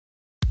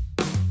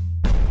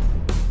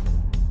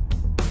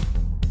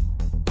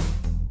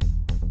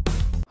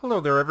Hello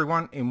there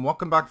everyone, and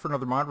welcome back for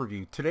another mod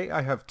review. Today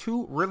I have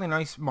two really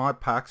nice mod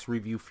packs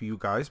review for you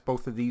guys.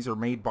 Both of these are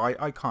made by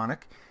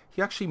Iconik.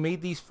 He actually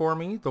made these for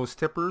me, those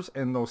tippers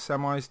and those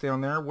semis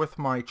down there with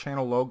my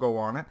channel logo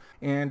on it,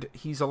 and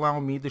he's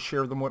allowing me to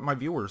share them with my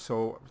viewers.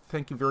 So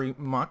thank you very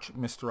much,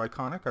 Mr.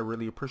 Iconik. I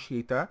really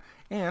appreciate that.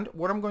 And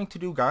what I'm going to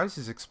do, guys,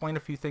 is explain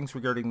a few things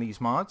regarding these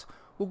mods.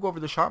 We'll go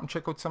over the shop and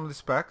check out some of the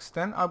specs.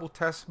 Then I will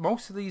test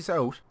most of these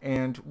out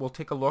and we'll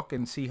take a look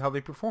and see how they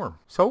perform.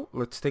 So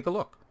let's take a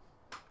look.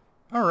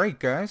 Alright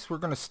guys, we're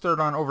going to start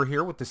on over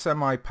here with the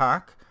semi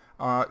pack.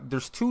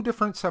 There's two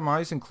different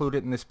semis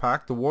included in this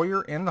pack, the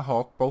Warrior and the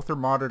Hulk. Both are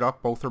modded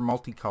up, both are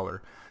multicolor.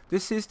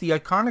 This is the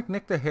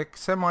Iconik Hick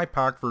semi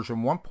pack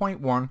version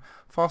 1.1.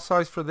 File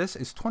size for this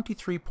is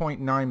 23.9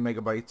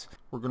 megabytes.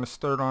 We're going to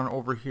start on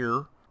over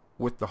here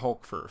with the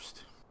Hulk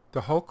first.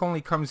 The Hulk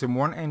only comes in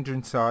one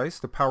engine size.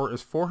 The power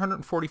is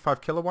 445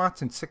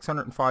 kilowatts and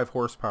 605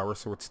 horsepower,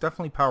 so it's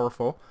definitely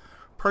powerful.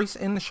 Price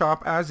in the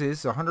shop as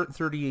is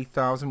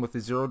 $138,000 with a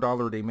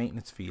 $0 a day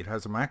maintenance fee. It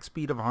has a max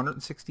speed of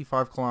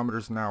 165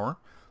 kilometers an hour.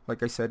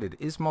 Like I said, it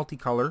is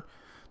multicolor.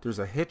 There's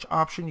a hitch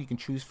option you can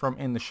choose from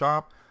in the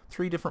shop,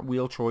 3 different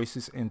wheel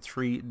choices and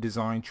 3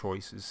 design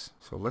choices.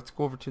 So let's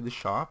go over to the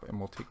shop and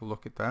we'll take a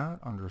look at that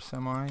under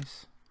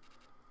semis.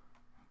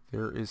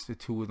 There is the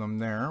two of them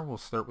there. We'll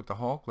start with the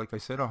Hulk. Like I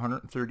said,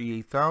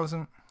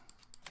 138,000.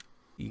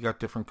 You got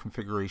different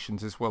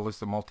configurations as well as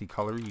the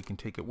multicolor. You can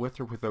take it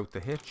with or without the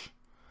hitch.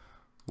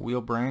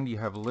 Wheel brand, you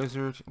have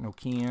Lizard,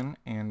 Nokian,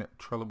 and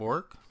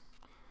Trelleborg.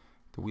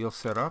 The wheel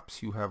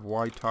setups, you have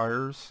wide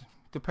tires.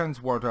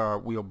 Depends what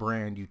wheel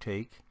brand you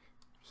take.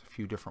 There's a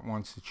few different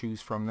ones to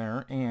choose from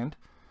there. And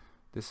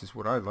this is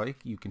what I like.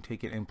 You can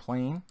take it in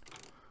plain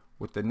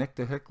with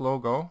the Hick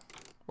logo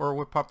or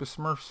with Papa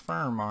Smurf's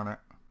farm on it.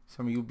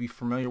 Some of you will be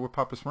familiar with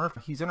Papa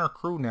Smurf. He's in our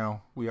crew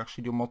now. We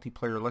actually do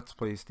multiplayer Let's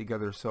Plays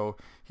together. So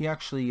he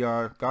actually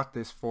got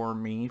this for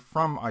me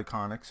from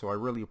Iconik, so I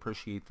really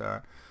appreciate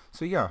that.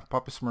 So yeah,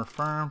 Papa Smurf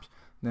Farms,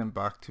 then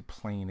back to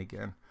plain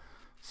again.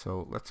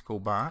 So let's go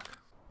back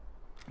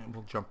and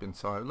we'll jump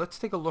inside. Let's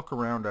take a look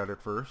around at it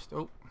first.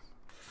 Oh,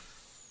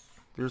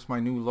 there's my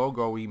new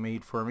logo he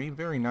made for me.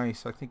 Very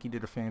nice. I think he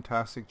did a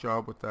fantastic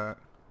job with that.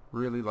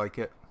 Really like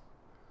it.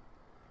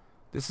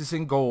 This is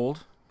in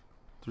gold.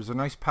 There's a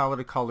nice palette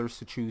of colors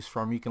to choose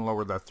from. You can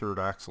lower that third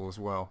axle as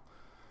well.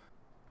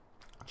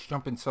 Let's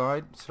jump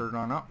inside, start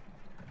on up.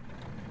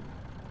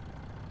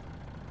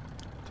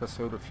 Test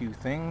out a few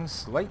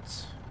things.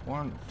 Lights,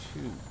 1,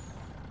 2.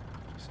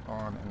 Just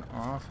on and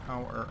off.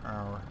 How are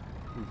our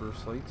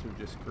reverse lights? Are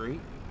just great.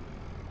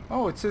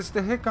 Oh, it says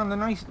the Hick on the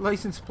nice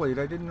license plate.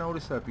 I didn't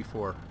notice that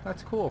before.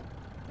 That's cool.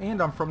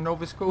 And I'm from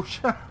Nova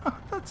Scotia.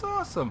 That's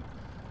awesome.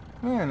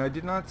 Man, I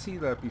did not see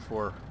that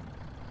before.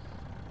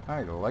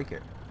 I like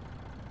it.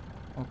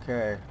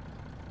 Okay,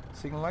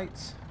 signal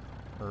lights,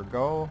 or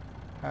go,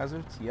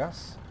 hazards,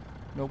 yes.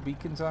 No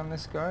beacons on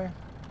this guy?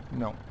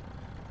 No.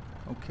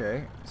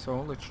 Okay, so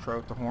let's try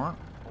out the horn.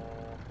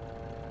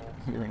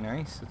 Very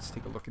nice. Let's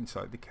take a look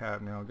inside the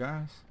cab now,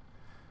 guys.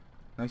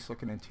 Nice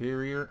looking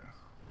interior.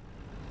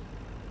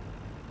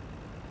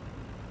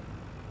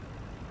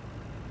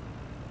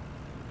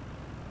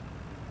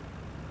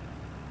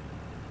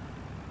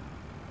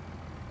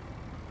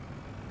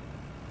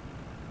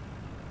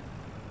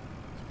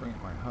 Bring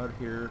up my HUD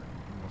here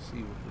and we'll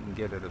see what we can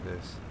get out of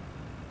this.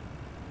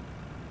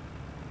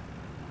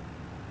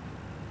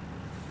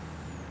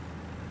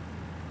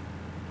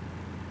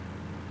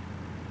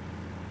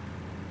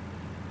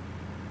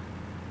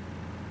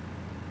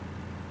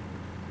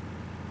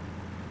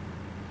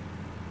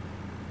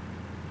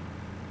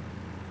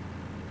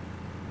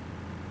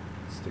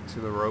 Sticks to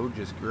the road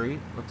just great.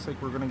 Looks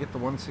like we're going to get the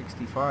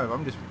 165.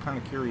 I'm just kind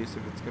of curious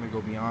if it's going to go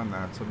beyond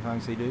that.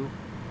 Sometimes they do,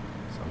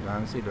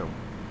 sometimes they don't.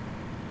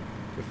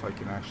 If I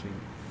can actually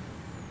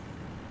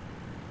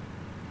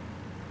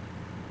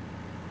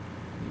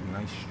leave a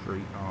nice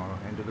straight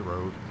end of the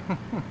road.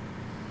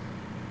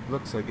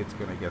 Looks like it's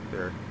gonna get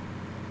there.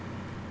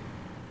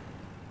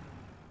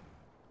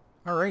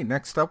 Alright,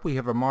 next up we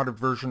have a modded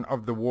version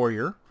of the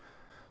Warrior.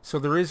 So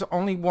there is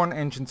only one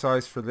engine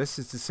size for this.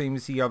 It's the same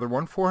as the other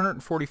one,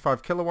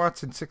 445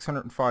 kilowatts and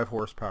 605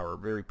 horsepower.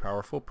 Very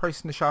powerful.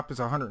 Price in the shop is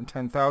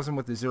 $110,000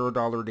 with a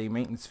 $0 a day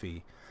maintenance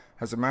fee.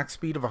 Has a max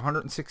speed of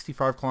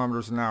 165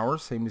 kilometers an hour,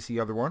 same as the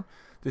other one.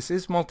 This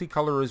is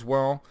multicolor as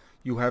well.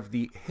 You have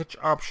the hitch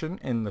option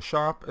in the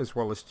shop, as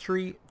well as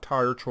 3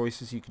 tire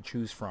choices you can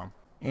choose from,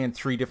 and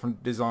 3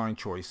 different design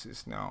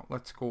choices. Now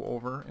let's go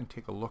over and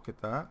take a look at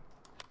that.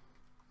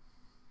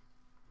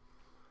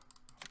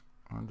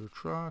 Under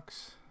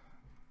trucks,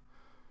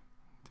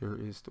 there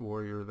is the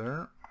Warrior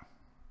there.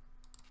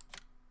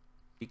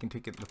 You can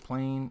take it in the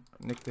plain,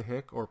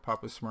 Hick, or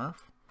Papa Smurf.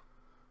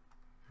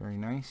 Very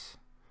nice.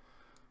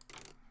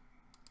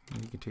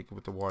 And you can take it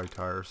with the wide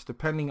tires.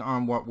 Depending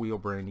on what wheel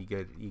brand you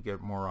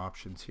get more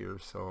options here.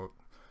 So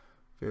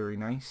very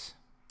nice.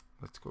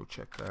 Let's go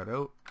check that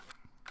out.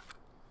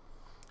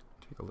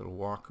 Take a little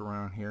walk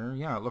around here.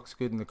 Yeah, it looks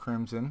good in the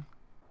crimson.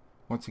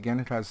 Once again,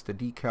 it has the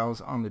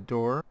decals on the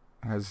door.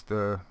 It has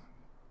the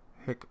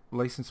Hick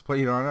license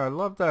plate on it. I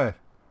love that.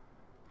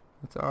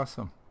 That's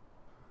awesome.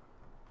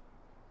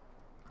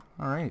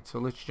 Alright, so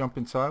let's jump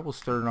inside. We'll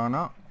start it on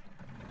up.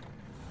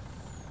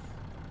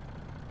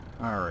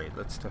 Alright,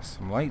 let's test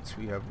some lights.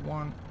 We have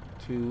 1,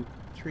 2,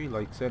 3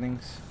 light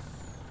settings.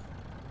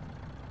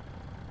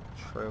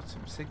 Try out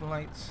some signal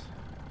lights.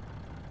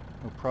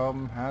 No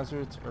problem.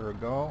 Hazards are a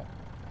go.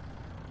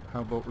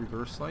 How about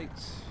reverse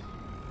lights?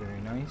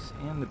 Very nice.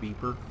 And the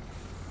beeper.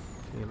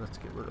 Okay, let's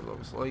get rid of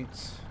those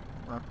lights.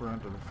 Wrap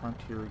around to the front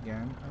here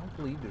again. I don't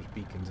believe there's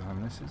beacons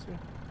on this, is there?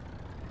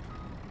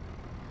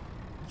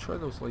 Let's try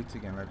those lights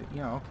again.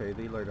 Yeah, okay,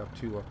 they light up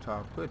too up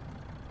top. Good.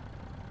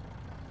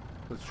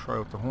 Let's try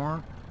out the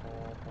horn.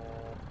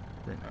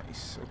 Very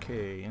nice.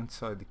 Okay,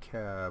 inside the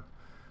cab.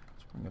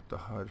 Let's bring up the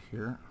HUD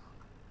here.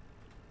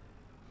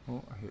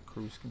 Oh, I hit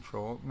cruise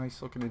control.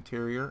 Nice looking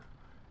interior.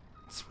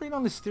 It's right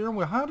on the steering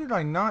wheel. How did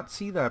I not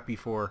see that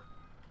before?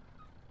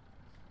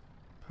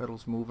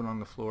 Pedals moving on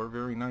the floor.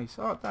 Very nice.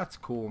 Oh, that's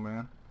cool,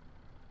 man.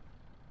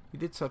 You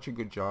did such a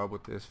good job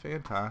with this.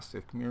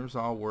 Fantastic. Mirrors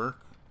all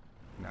work.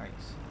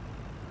 Nice.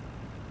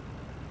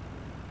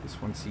 This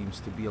one seems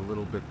to be a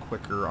little bit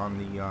quicker on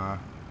the at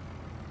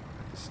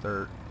the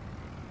start.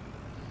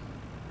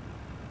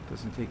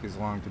 Doesn't take as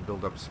long to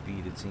build up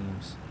speed, it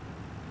seems.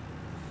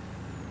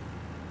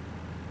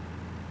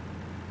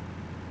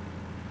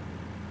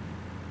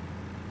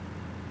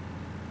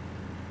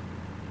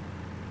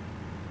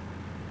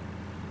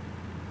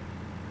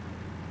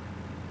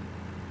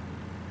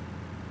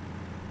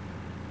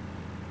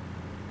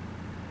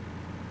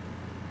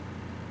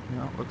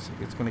 Yeah, it looks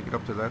like it's going to get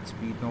up to that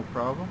speed, no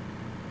problem.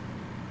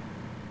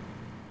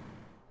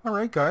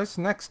 Alright guys,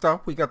 next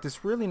up we got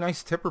this really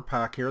nice tipper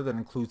pack here that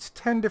includes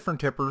 10 different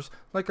tippers.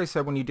 Like I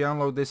said, when you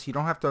download this, you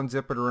don't have to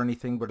unzip it or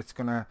anything, but it's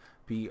going to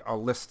be a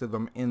list of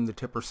them in the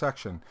tipper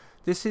section.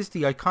 This is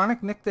the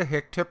Iconik Nick the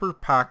Hick tipper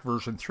pack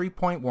version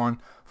 3.1.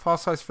 File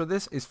size for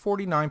this is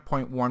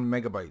 49.1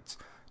 megabytes.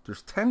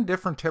 There's 10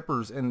 different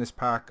tippers in this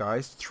pack,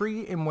 guys.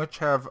 3 in which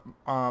have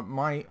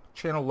my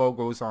channel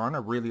logos on, I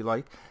really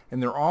like, and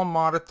they're all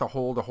modded to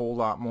hold a whole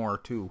lot more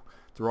too.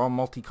 They're all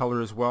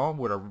multicolor as well,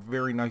 with a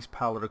very nice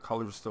palette of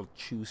colors to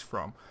choose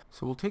from.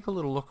 So we'll take a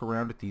little look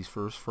around at these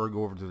first before I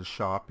go over to the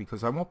shop,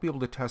 because I won't be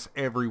able to test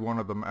every one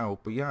of them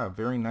out. But yeah,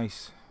 very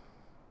nice.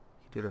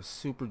 He did a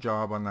super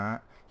job on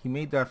that. He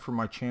made that for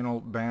my channel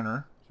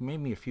banner. He made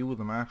me a few of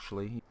them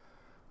actually.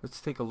 Let's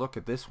take a look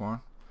at this one.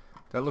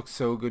 That looks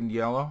so good in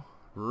yellow.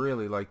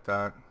 Really like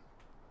that.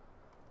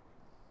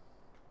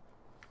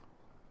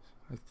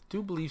 I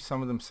do believe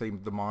some of them say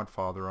the Mod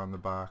Father on the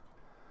back.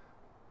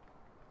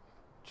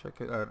 Check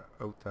it out,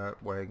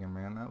 that wagon,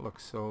 man. That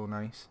looks so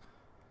nice.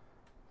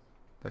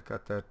 That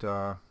got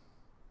that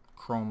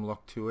chrome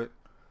look to it.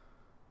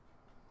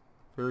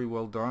 Very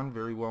well done,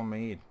 very well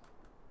made.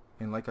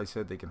 And like I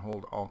said, they can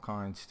hold all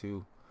kinds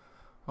too.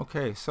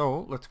 Okay,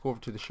 so let's go over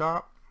to the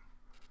shop.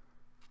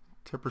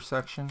 Tipper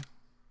section.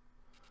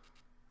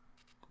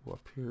 Go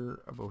up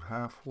here about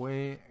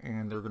halfway,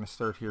 and they're going to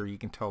start here. You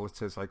can tell it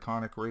says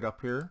Iconik right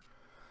up here.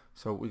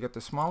 So we got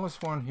the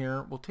smallest one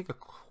here. We'll take a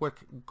quick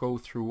go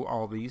through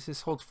all these.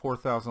 This holds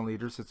 4,000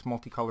 liters. It's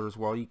multicolor as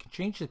well. You can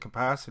change the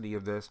capacity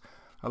of this.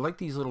 I like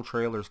these little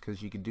trailers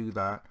because you can do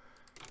that.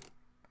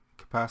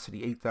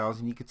 Capacity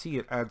 8,000. You can see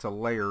it adds a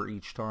layer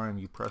each time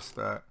you press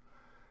that.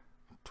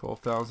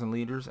 12,000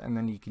 liters, and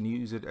then you can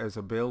use it as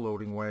a bale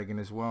loading wagon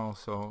as well.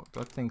 So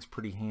that thing's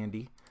pretty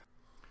handy.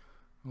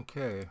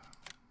 Okay.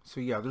 So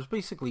yeah, there's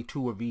basically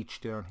 2 of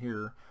each down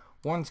here.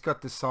 One's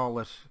got the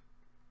solid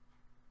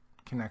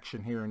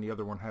connection here, and the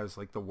other one has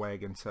like the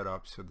wagon set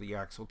up so the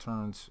axle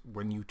turns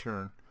when you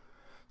turn.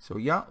 So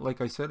yeah,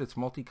 like I said, it's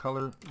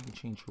multicolor. You can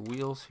change your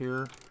wheels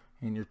here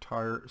and your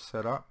tire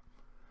setup,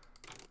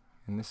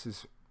 and this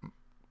is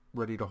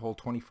ready to hold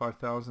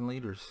 25,000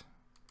 liters.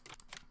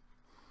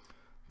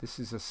 This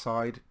is a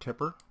side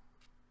tipper.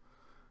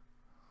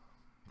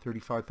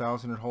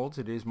 35,000 it holds.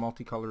 It is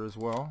multicolor as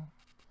well.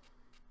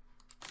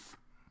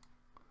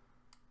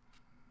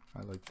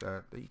 I like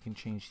that you can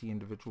change the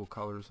individual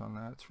colors on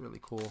that. It's really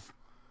cool.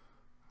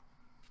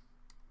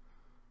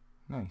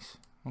 Nice.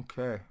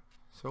 Okay,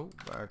 so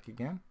back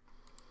again.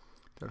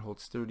 That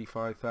holds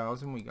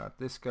 35,000. We got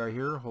this guy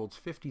here, holds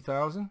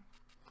 50,000.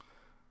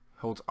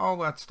 Holds all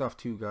that stuff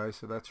too, guys,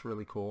 so that's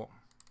really cool.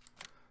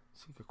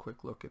 Let's take a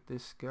quick look at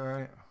this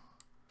guy.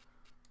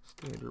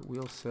 Standard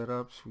wheel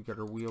setups. We got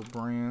our wheel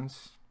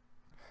brands.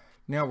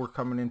 Now we're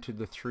coming into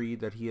the 3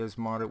 that he has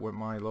modded with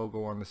my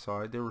logo on the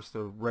side. There was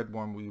the red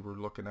one we were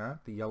looking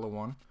at, the yellow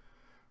one,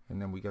 and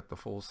then we got the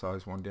full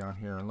size one down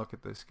here. And look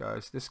at this,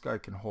 guys. This guy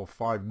can hold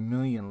 5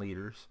 million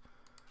liters.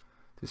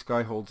 This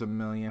guy holds 1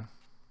 million.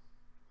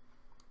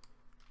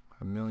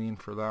 1 million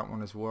for that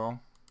one as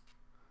well.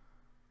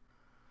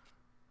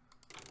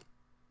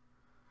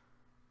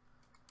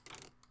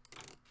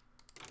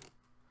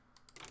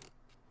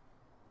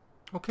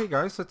 Okay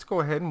guys, let's go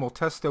ahead and we'll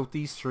test out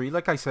these 3.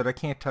 Like I said, I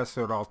can't test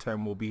out all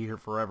 10. We'll be here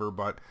forever,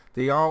 but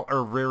they all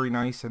are very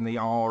nice and they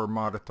all are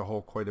modded to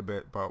hold quite a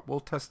bit. But we'll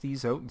test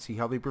these out and see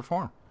how they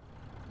perform.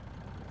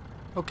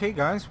 Okay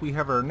guys, we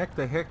have our Nick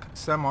the Hick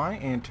semi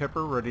and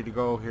tipper ready to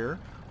go here.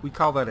 We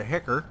call that a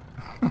hicker.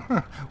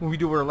 When we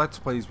do our Let's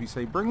Plays we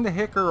say, bring the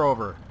hicker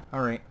over.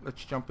 Alright,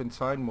 let's jump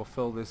inside and we'll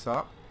fill this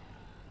up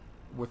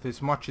with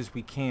as much as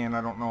we can.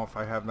 I don't know if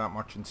I have that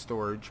much in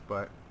storage,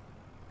 but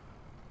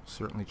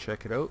certainly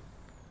check it out.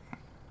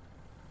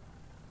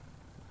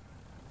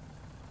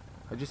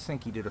 I just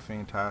think he did a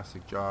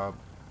fantastic job.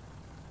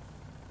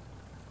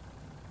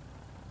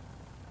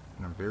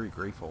 And I'm very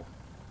grateful.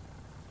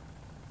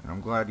 And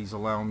I'm glad he's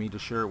allowing me to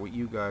share it with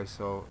you guys,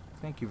 so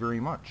thank you very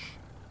much.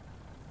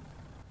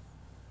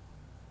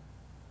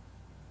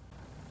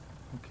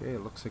 Okay,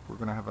 it looks like we're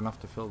going to have enough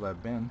to fill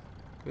that bin.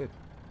 Good.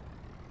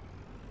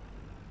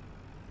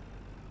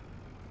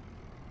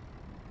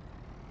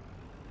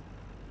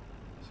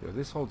 So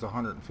this holds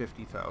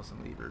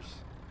 150,000 liters.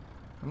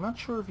 I'm not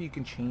sure if you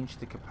can change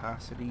the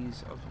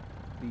capacities of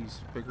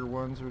these bigger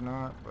ones or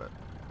not, but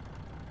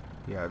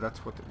yeah, that's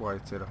why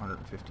it said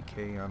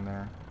 150k on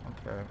there.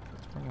 Okay,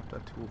 let's bring up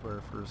that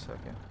toolbar for a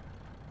second.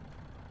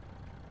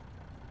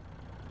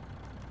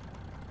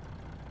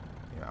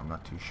 Yeah, I'm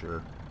not too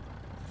sure.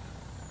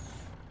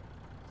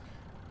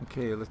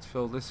 Okay, let's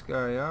fill this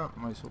guy up.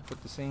 Might as well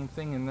put the same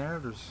thing in there.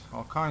 There's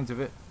all kinds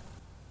of it.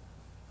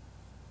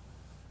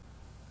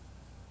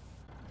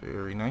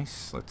 Very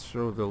nice. Let's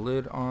throw the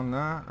lid on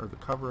that, or the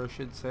cover I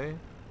should say.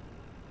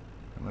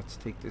 And let's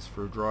take this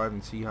for a drive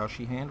and see how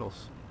she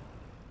handles.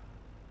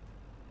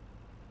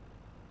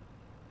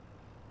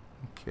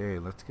 Okay,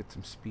 let's get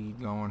some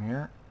speed going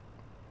here.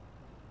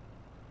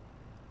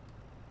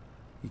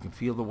 You can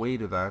feel the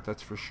weight of that,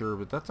 that's for sure,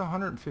 but that's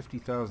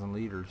 150,000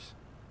 liters.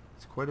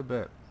 It's quite a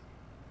bit.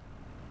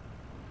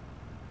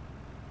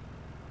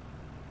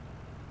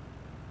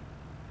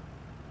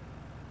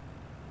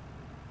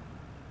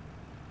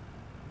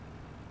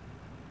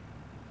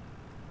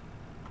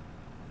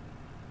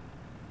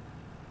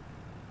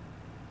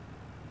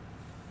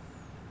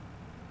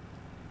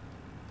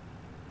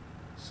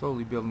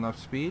 Slowly building up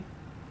speed.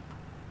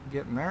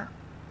 Getting there.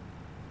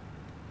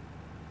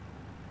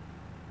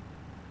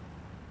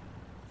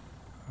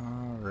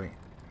 Alright.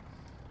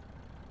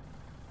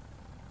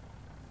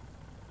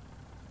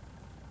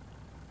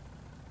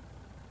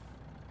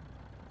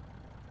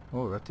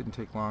 Oh, that didn't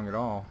take long at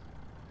all.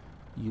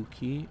 U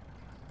key.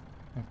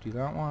 Empty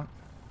that one.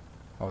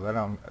 Oh,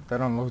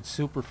 that unloads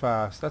super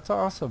fast. That's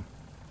awesome.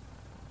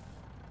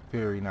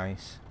 Very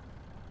nice.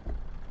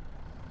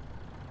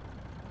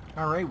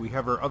 Alright, we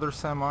have our other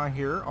semi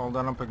here, all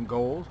done up in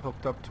gold,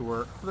 hooked up to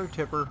our other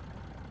tipper.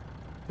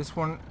 This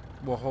one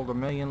will hold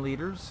 1,000,000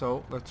 liters,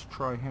 so let's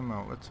try him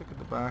out. Let's look at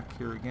the back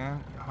here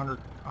again.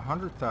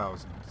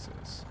 100,000 it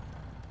says.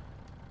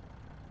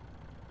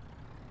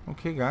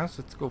 Okay guys,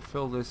 let's go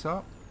fill this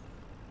up.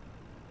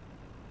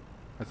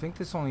 I think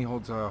this only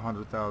holds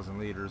 100,000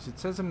 liters. It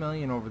says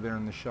 1,000,000 over there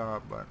in the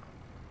shop, but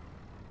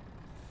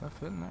that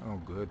fit in there?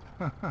 Oh good.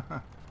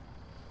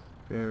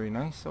 Very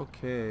nice.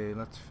 Okay,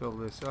 let's fill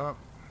this up.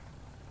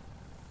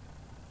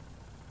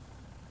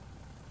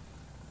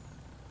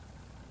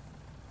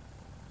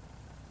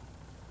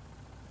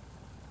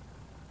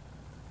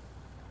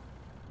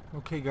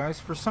 Okay guys,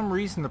 for some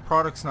reason the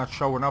product's not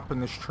showing up in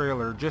this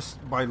trailer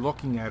just by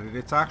looking at it.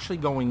 It's actually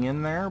going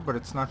in there, but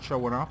it's not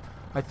showing up.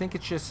 I think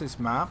it's just this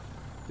map.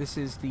 This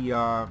is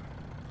the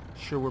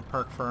Sherwood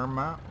Park Farm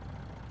map.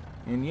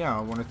 And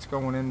yeah, when it's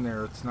going in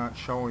there it's not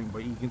showing,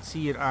 but you can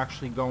see it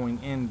actually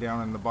going in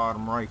down in the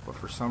bottom right, but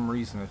for some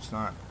reason it's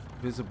not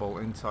visible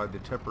inside the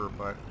tipper.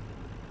 But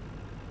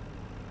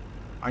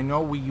I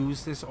know we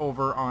use this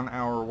over on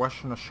our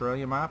Western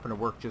Australia map and it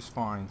worked just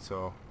fine,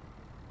 so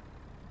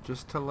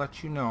just to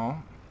let you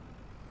know.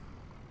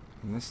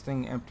 And this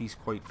thing empties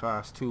quite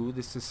fast too.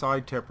 This is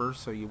side tipper,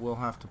 so you will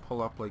have to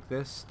pull up like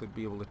this to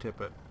be able to tip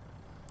it.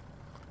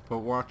 But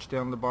watch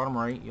down the bottom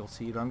right, you'll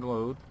see it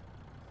unload.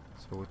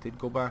 So it did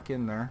go back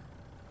in there.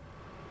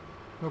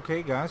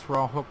 Okay guys, we're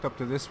all hooked up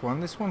to this one.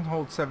 This one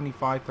holds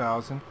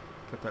 75,000.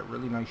 Got that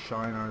really nice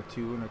shine on it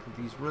too, and I got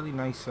these really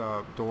nice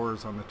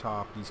doors on the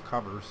top, these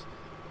covers,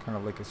 kind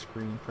of like a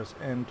screen. Press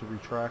N to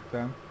retract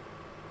them.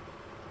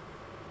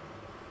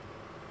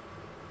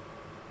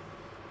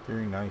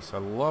 Very nice. I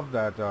love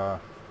that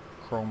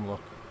chrome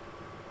look.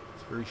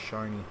 It's very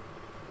shiny.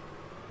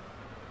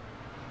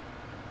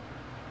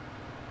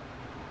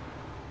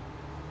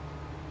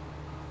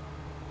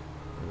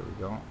 There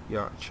we go.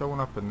 Yeah, it's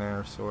showing up in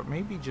there, so it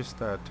may be just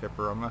that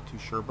tipper. I'm not too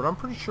sure, but I'm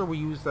pretty sure we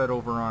used that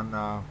over on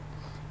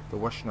the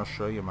Western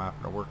Australia map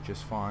and it worked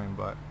just fine,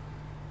 but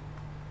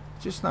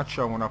it's just not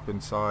showing up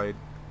inside.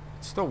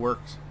 It still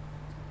works.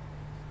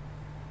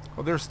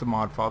 Oh, there's the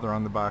mod father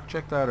on the back.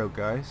 Check that out,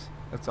 guys.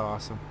 That's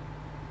awesome.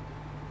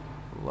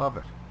 Love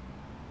it.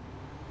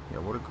 Yeah,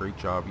 what a great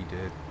job he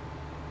did.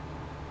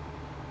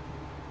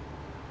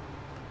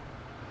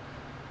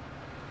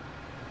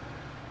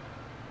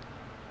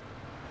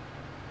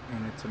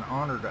 And it's an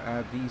honor to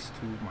add these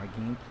to my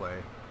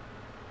gameplay.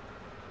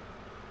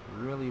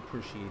 Really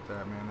appreciate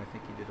that, man. I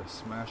think he did a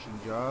smashing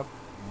job,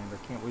 and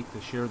I can't wait to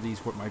share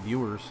these with my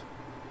viewers.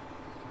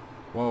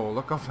 Whoa,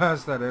 look how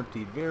fast that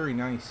emptied. Very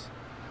nice.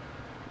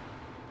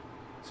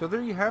 So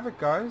there you have it,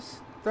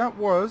 guys. That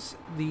was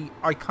the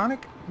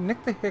Iconik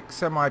Nick the Hick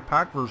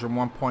semi-pack version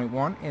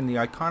 1.1 and the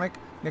Iconik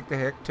Nick the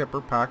Hick tipper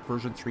pack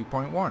version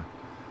 3.1.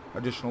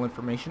 Additional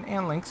information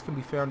and links can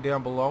be found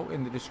down below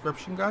in the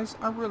description, guys.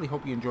 I really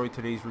hope you enjoyed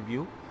today's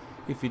review.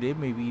 If you did,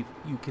 maybe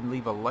you can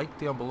leave a like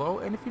down below,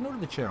 and if you're new to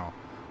the channel,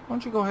 why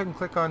don't you go ahead and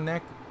click on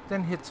Nick,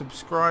 then hit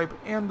subscribe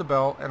and the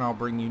bell, and I'll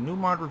bring you new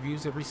mod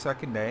reviews every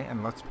second day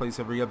and Let's Plays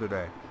every other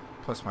day.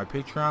 Plus my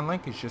Patreon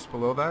link is just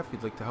below that if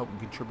you'd like to help and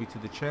contribute to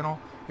the channel.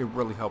 It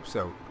really helps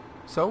out.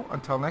 So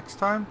until next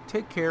time,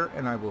 take care,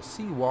 and I will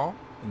see you all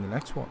in the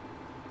next one.